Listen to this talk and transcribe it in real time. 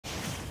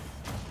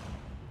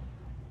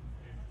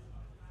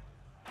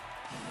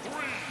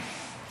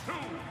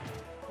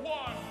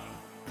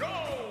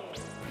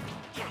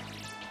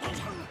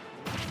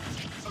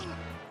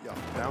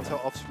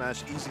tilt up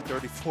smash, easy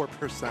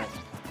 34%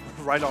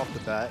 right off the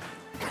bat.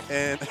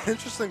 And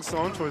interesting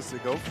song choice to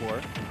go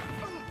for.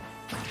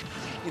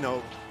 You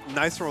know,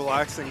 nice and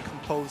relaxing,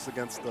 composed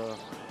against the,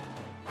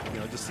 you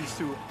know, just these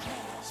two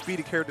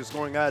speedy characters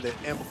going at it.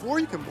 And before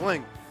you can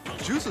blink,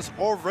 Juice is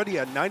already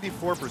at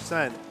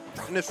 94%.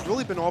 And it's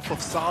really been off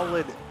of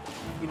solid,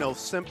 you know,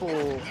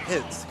 simple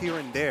hits here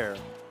and there,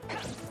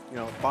 you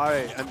know,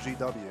 by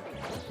MGW.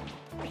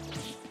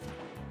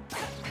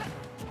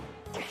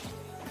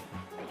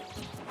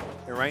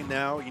 And right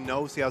now, he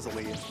knows he has a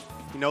lead.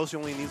 He knows he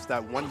only needs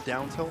that one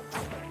down tilt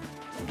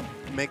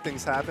to make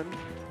things happen.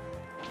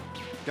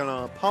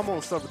 Gonna pummel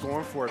instead of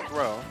going for a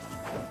throw.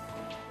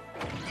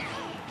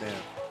 Man.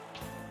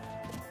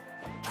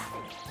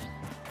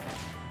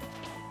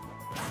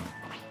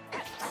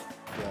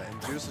 Yeah,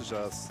 and Juice is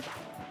just,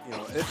 you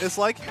know, it's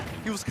like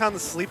he was kind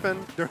of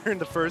sleeping during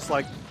the first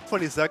like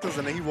 20 seconds,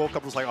 and then he woke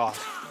up and was like, oh,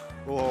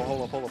 whoa,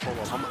 hold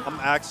up. I'm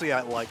actually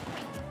at like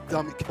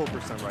dummy kill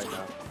percent right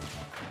now.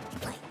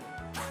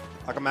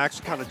 Like, I'm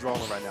actually kind of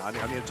drawing right now. I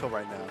need a tilt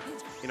right now.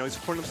 You know, he's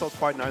putting himself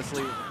quite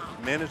nicely,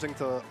 managing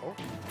to... Oh.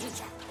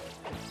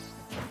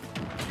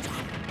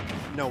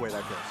 No way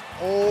that goes.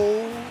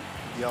 Oh.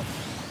 Yep.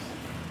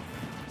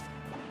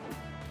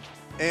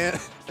 And,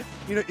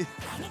 you know,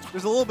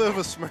 there's a little bit of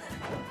a smirk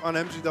on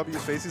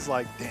MGW's face. He's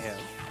like, damn.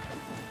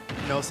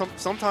 You know,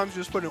 sometimes you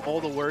just put in all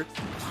the work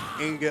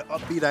and you get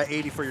upbeat at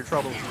 80 for your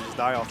troubles and just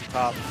die off the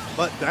top.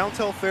 But down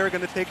tilt fair,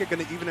 going to take it,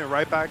 going to even it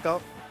right back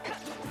up.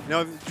 You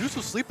know, if Juice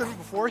was sleeping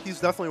before, he's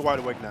definitely wide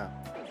awake now.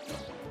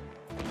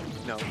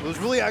 You know, it was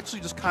really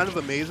actually just kind of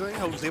amazing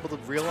how he was able to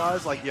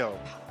realize, like, yo,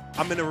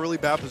 I'm in a really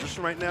bad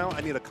position right now. I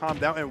need to calm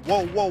down. And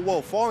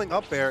whoa, falling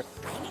up there.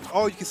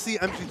 Oh, you can see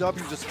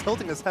MGW just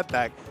tilting his head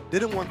back.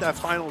 Didn't want that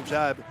final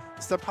jab.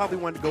 Instead, probably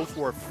wanted to go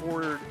for a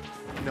forward,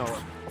 you know,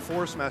 a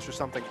forward smash or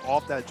something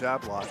off that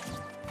jab block.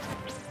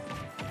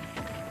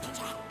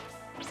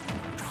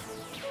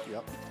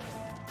 Yep.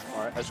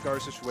 All right, edge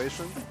guard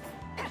situation.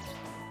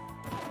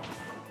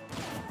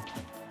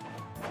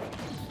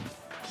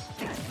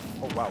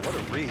 Oh, wow, what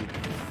a read.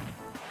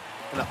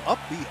 And an up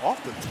B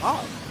off the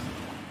top.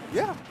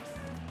 Yeah.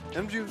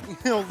 MG,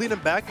 you know, leaning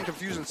back in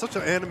confusion. Such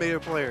an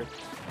animated player.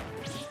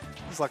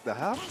 He's like, the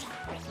half?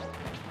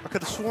 I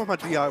could have sworn my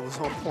DI was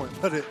on point,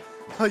 but it,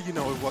 you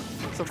know, what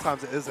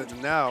sometimes it isn't.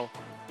 And now,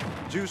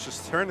 Juice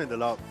just turning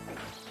it up.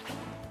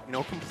 You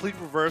know, complete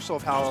reversal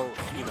of how,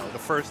 you know, the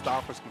first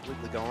stock was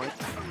completely going.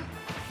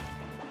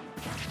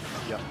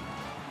 Yeah.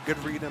 Good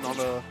reading on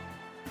the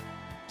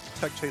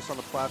tech chase on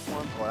the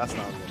platform. Oh, that's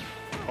not good.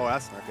 Oh,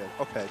 that's not good.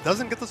 Okay,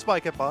 doesn't get the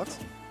spike hitbox,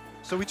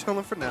 so we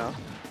chilling for now.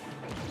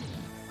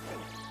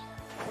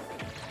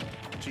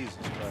 Jesus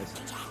Christ.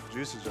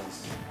 Juice is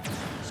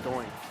just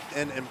going.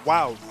 And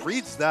wow,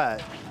 reads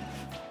that.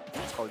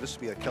 Oh, this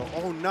should be a kill.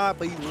 Oh, not,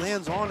 but he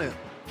lands on it.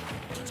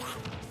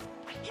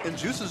 And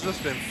Juice has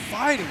just been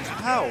fighting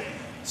out.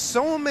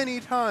 So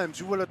many times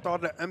you would have thought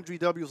that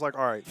MGW was like,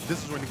 all right,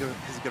 this is when he's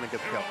going to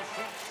get the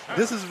kill.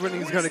 This is when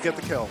he's going to get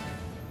the kill.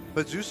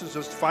 But Juice is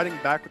just fighting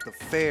back with the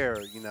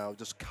fair, you know,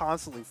 just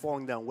constantly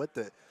falling down with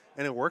it.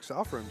 And it works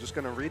out for him. Just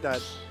going to read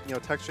that, you know,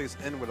 tech chase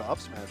in with an up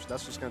smash.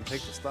 That's just going to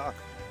take the stock.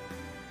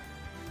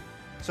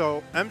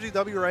 So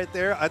MGW right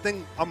there, I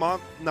think I'm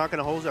not going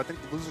to hold you. I think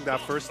losing that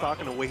first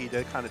stock in the way he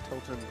did kind of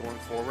tilted him going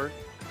forward.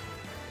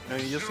 You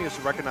know, he just needs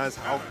to recognize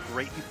how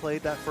great he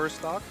played that first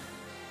stock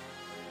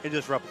and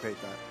just replicate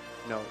that.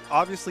 You know,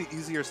 obviously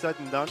easier said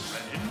than done,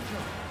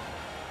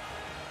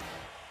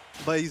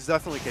 but he's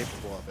definitely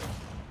capable of it.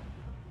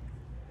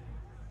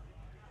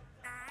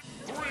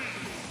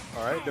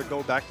 All right, they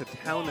go back to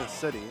Town and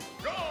City.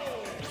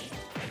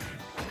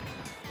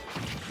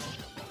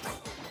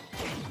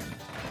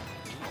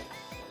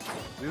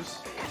 Juice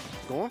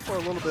going for a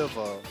little bit of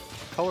a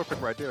color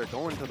pick right there,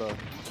 going to the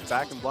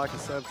back in black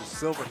instead of the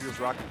silver he was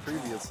rocking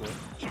previously.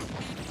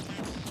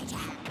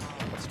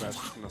 Smash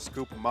is going to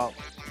scoop him up.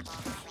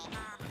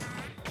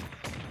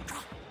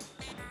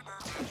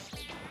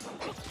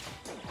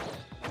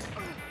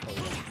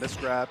 Oh,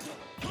 misgrab,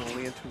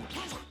 only into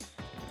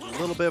a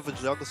little bit of a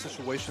juggle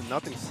situation,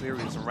 nothing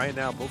serious. And right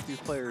now, both these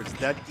players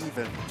dead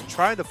even,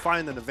 trying to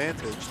find an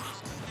advantage.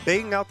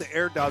 Baiting out the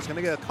air dodge, going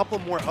to get a couple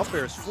more up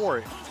airs for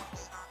it.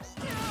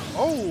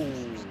 Oh,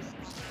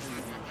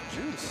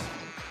 Juice.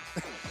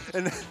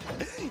 And,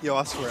 yo,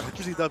 I swear,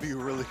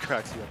 MGW really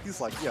cracks you up.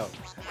 He's like, yo,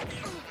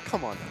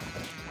 come on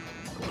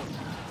now.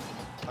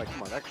 All right,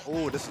 come on.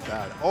 Oh, this is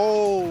bad.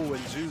 Oh,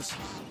 and Juice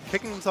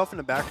kicking himself in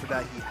the back for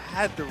that. He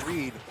had to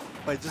read,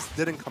 but it just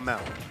didn't come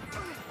out.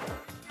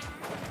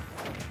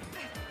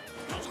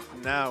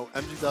 Now,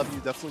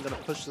 MGW definitely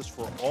going to push this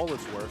for all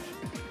it's worth.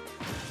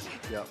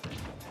 Yep.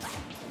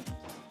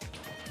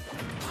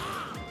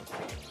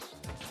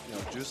 You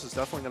know, Juice is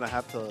definitely going to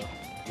have to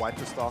wipe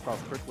the stock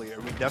off quickly.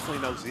 And we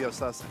definitely know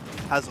ZSS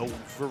has a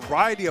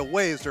variety of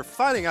ways. They're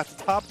fighting at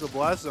the top of the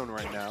blast zone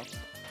right now.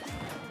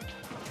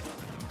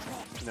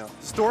 You know,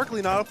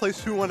 historically not a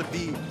place you want to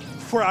be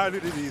for either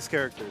of these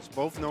characters.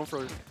 Both known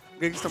for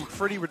getting some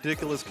pretty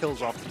ridiculous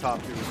kills off the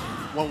top here.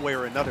 one way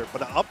or another.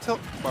 But an up tilt,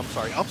 I'm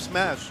sorry, up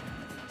smash,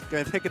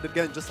 gonna take it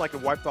again just like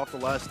it wiped off the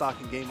last stock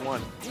in game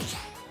 1.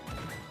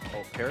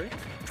 Oh, parry.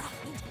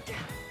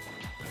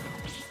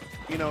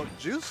 You know,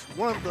 Juice,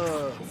 one of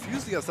the few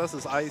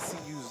ZSSs I see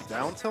use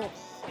down tilt,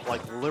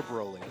 like,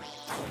 liberally.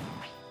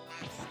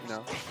 You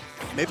know?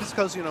 Maybe it's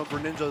because, you know,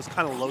 Greninja is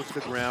kind of low to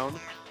the ground.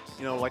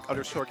 You know, like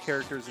other short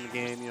characters in the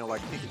game, you know,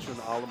 like Pikachu and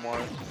Olimar,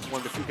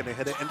 one defeat gonna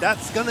hit it. And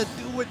that's gonna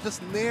do it,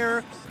 just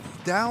nair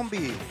down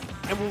B.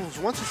 And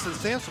once it's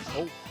instantial,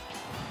 oh,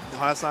 no,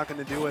 that's not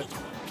gonna do it.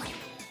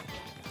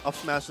 Up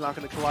smash is not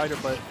gonna collide her,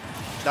 but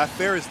that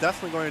fair is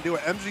definitely going to do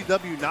it.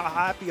 MGW not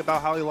happy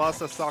about how he lost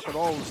that stock at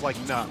all. It was like,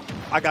 nah,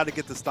 I got to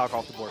get this stock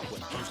off the board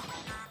quick.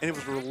 And it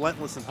was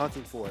relentless in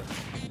hunting for it.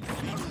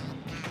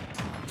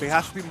 But he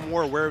has to be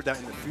more aware of that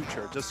in the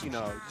future. Just, you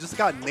know, just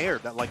got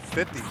nared at like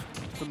 50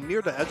 from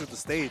near the edge of the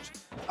stage.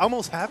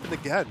 Almost happened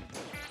again.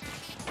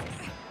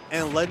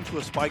 And it led into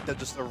a spike that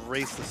just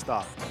erased the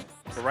stock.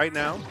 But right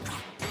now,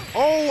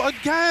 oh,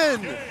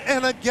 again!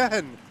 And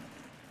again!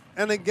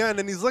 And again,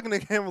 and he's looking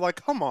at him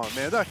like, come on,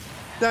 man,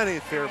 that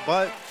ain't fair.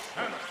 But,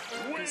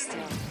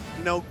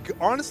 you know,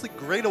 honestly,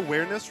 great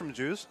awareness from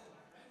Juice.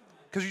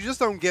 Because you just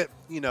don't get,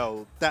 you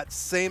know, that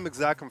same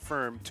exact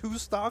confirm 2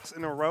 stocks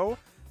in a row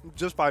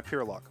just by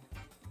pure luck.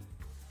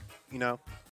 You know?